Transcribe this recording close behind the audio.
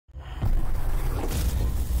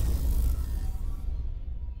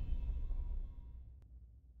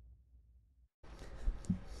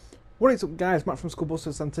What is up guys, Matt from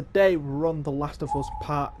Skullbusters, and today we're on The Last of Us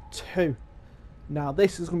Part 2. Now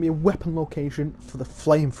this is going to be a weapon location for the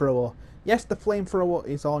Flamethrower. Yes, the Flamethrower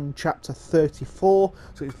is on chapter 34,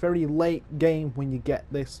 so it's very late game when you get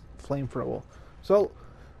this Flamethrower. So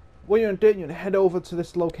what you're going to do, you're going to head over to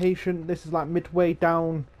this location. This is like midway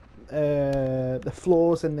down the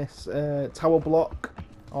floors in this tower block,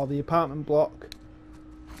 or the apartment block.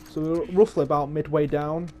 So we're roughly about midway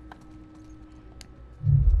down.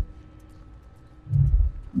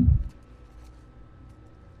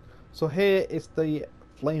 So here is the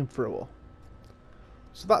Flamethrower.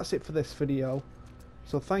 So that's it for this video.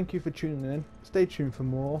 So thank you for tuning in. Stay tuned for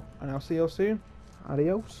more, and I'll see you soon.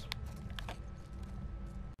 Adios.